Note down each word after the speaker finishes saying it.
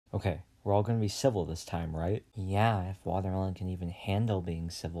Okay, we're all gonna be civil this time, right? Yeah, if Watermelon can even handle being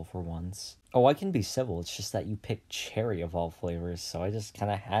civil for once. Oh, I can be civil, it's just that you picked cherry of all flavors, so I just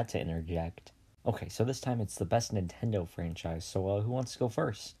kinda had to interject. Okay, so this time it's the best Nintendo franchise, so who wants to go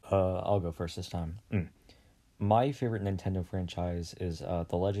first? I'll go first this time. My favorite Nintendo franchise is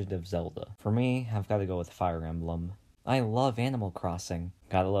The Legend of Zelda. For me, I've got to go with Fire Emblem. I love Animal Crossing.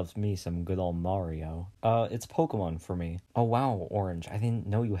 Gotta love me some good old Mario. It's Pokemon for me. Oh wow, Orange, I didn't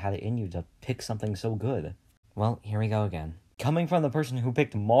know you had it in you to pick something so good. Well, here we go again. Coming from the person who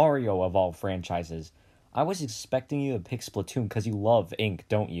picked Mario of all franchises, I was expecting you to pick Splatoon because you love ink,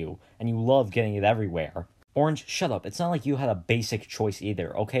 don't you? And you love getting it everywhere. Orange, shut up. It's not like you had a basic choice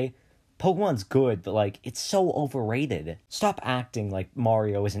either, okay? Pokemon's good, but like, it's so overrated. Stop acting like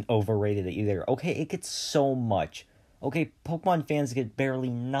Mario isn't overrated either, okay? It gets so much. Okay, Pokemon fans get barely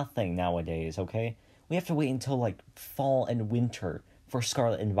nothing nowadays, okay? We have to wait until like fall and winter for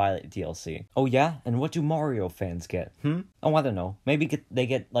Scarlet and Violet DLC. Oh yeah? And what do Mario fans get? Oh, I don't know. Maybe they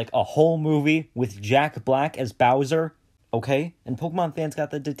get like a whole movie with Jack Black as Bowser, okay? And Pokemon fans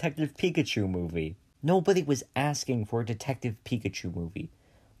got the Detective Pikachu movie. Nobody was asking for a Detective Pikachu movie.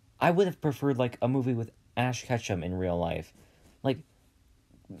 I would have preferred, like, a movie with Ash Ketchum in real life.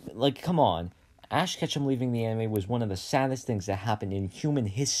 Like, come on. Ash Ketchum leaving the anime was one of the saddest things that happened in human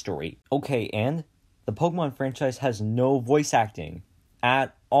history. Okay, and the Pokemon franchise has no voice acting.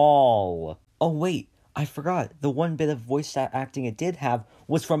 At all. Oh, wait. I forgot. The one bit of voice acting it did have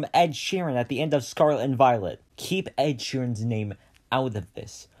was from Ed Sheeran at the end of Scarlet and Violet. Keep Ed Sheeran's name out of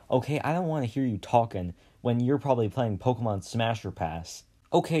this. Okay, I don't want to hear you talking when you're probably playing Pokemon Smash or Pass.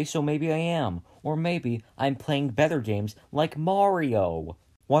 Okay, so maybe I am. Or maybe I'm playing better games like Mario.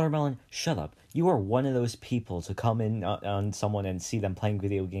 Watermelon, shut up. You are one of those people to come in on someone and see them playing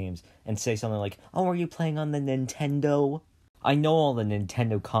video games and say something like, oh, are you playing on the Nintendo? I know all the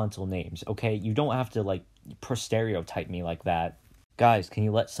Nintendo console names, okay? You don't have to, like, stereotype me like that. Guys, can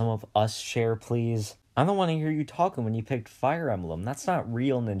you let some of us share, please? I don't want to hear you talking when you picked Fire Emblem. That's not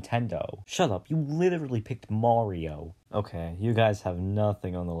real Nintendo. Shut up, you literally picked Mario. Okay, you guys have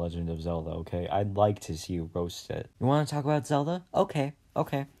nothing on The Legend of Zelda, okay? I'd like to see you roast it. You want to talk about Zelda? Okay.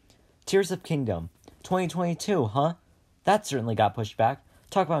 Tears of Kingdom. 2022, huh? That certainly got pushed back.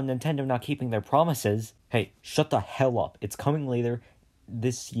 Talk about Nintendo not keeping their promises. Hey, shut the hell up. It's coming later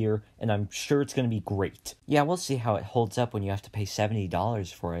this year, and I'm sure it's gonna be great. Yeah, we'll see how it holds up when you have to pay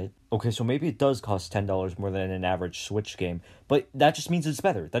 $70 for it. Okay, so maybe it does cost $10 more than an average Switch game, but that just means it's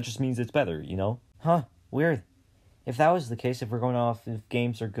better. You know? Huh, weird. If that was the case, if we're going off if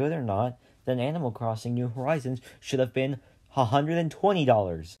games are good or not, then Animal Crossing New Horizons should have been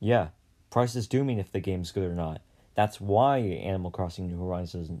 $120. Yeah, prices do mean if the game's good or not. That's why Animal Crossing New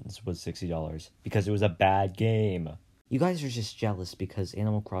Horizons was $60, because it was a bad game. You guys are just jealous because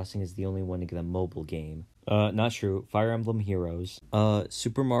Animal Crossing is the only one to get a mobile game. Not true. Fire Emblem Heroes,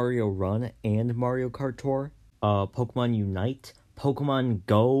 Super Mario Run and Mario Kart Tour, Pokemon Unite, Pokemon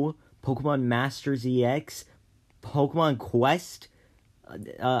Go, Pokemon Masters EX, Pokemon Quest,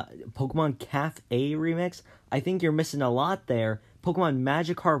 Pokemon Cafe Remix. I think you're missing a lot there. Pokemon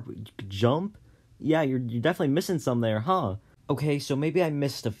Magikarp Jump? Yeah, you're definitely missing some there, huh? Okay, so maybe I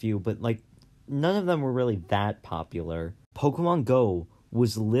missed a few, but, like, none of them were really that popular. Pokemon Go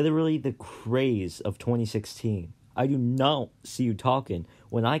was literally the craze of 2016. I do not see you talking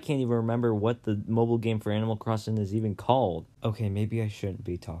when I can't even remember what the mobile game for Animal Crossing is even called. Okay, maybe I shouldn't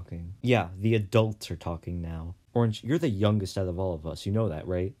be talking. Yeah, the adults are talking now. Orange, you're the youngest out of all of us. You know that,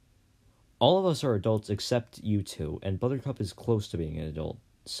 right? All of us are adults except you two, and Buttercup is close to being an adult.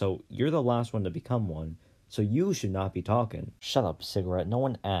 So you're the last one to become one, so you should not be talking. Shut up, Cigarette. No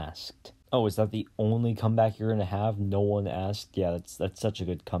one asked. Oh, is that the only comeback you're gonna have? No one asked? Yeah, that's such a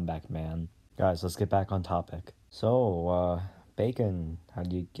good comeback, man. Guys, let's get back on topic. So, Bacon, how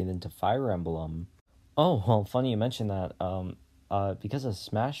do you get into Fire Emblem? Oh, well, funny you mentioned that. Because of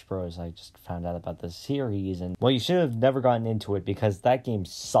Smash Bros, I just found out about this series, and, well, you should have never gotten into it, because that game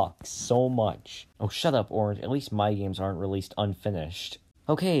sucks so much. Oh, shut up, Orange. At least my games aren't released unfinished.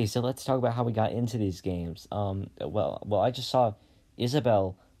 Okay, so let's talk about how we got into these games. Well, I just saw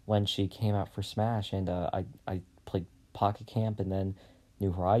Isabelle when she came out for Smash, and, I played Pocket Camp, and then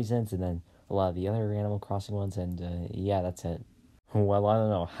New Horizons, and then a lot of the other Animal Crossing ones, and, yeah, that's it. Well, I don't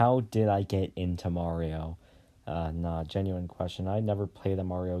know. How did I get into Mario? Nah, genuine question. I never played a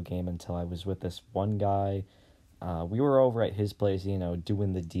Mario game until I was with this one guy. We were over at his place, you know,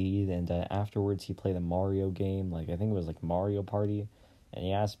 doing the deed, and afterwards he played a Mario game, like, I think it was like Mario Party, and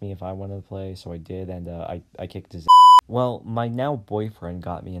he asked me if I wanted to play, so I did, and I kicked his Well, my now boyfriend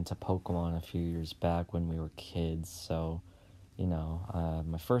got me into Pokemon a few years back when we were kids, so,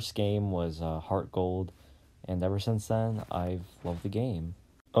 My first game was Heart Gold, and ever since then, I've loved the game.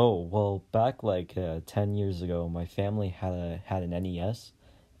 Oh, well, back 10 years ago, my family had an NES,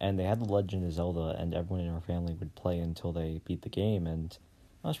 and they had The Legend of Zelda, and everyone in our family would play until they beat the game, and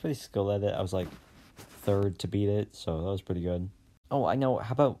I was pretty skilled at it. I was third to beat it, so that was pretty good. Oh, I know.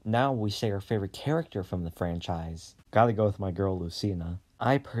 How about now we say our favorite character from the franchise? Gotta go with my girl Lucina.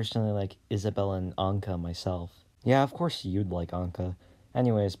 I personally like Isabelle and Anka myself. Yeah, of course you'd like Anka.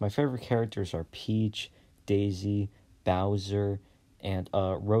 Anyways, my favorite characters are Peach, Daisy, Bowser, and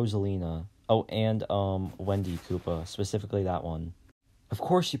Rosalina. Oh, and Wendy Koopa, specifically that one. Of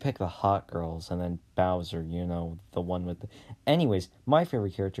course you pick the hot girls, and then Bowser, the one with the... Anyways, my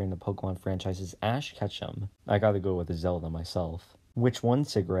favorite character in the Pokemon franchise is Ash Ketchum. I gotta go with Zelda myself. Which one,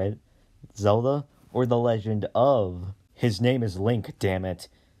 Cigarette? Zelda or The Legend of... His name is Link, damn it.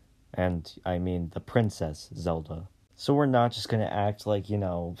 And, I mean, the Princess Zelda. So we're not just gonna act like,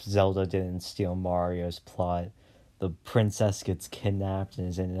 Zelda didn't steal Mario's plot. The princess gets kidnapped and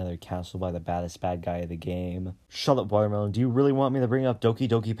is in another castle by the baddest bad guy of the game. Shut up, Watermelon. Do you really want me to bring up Doki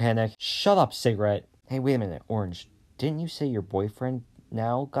Doki Panic? Shut up, Cigarette. Hey, wait a minute, Orange. Didn't you say your boyfriend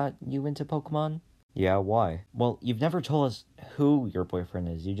now got you into Pokemon? Yeah, why? Well, you've never told us who your boyfriend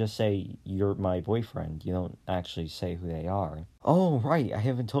is. You just say, you're my boyfriend. You don't actually say who they are. Oh, right. I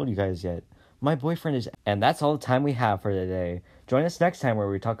haven't told you guys yet. My boyfriend is... And that's all the time we have for today. Join us next time where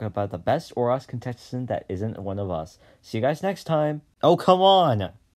we talk about the best OROS contestant that isn't one of us. See you guys next time. Oh, come on!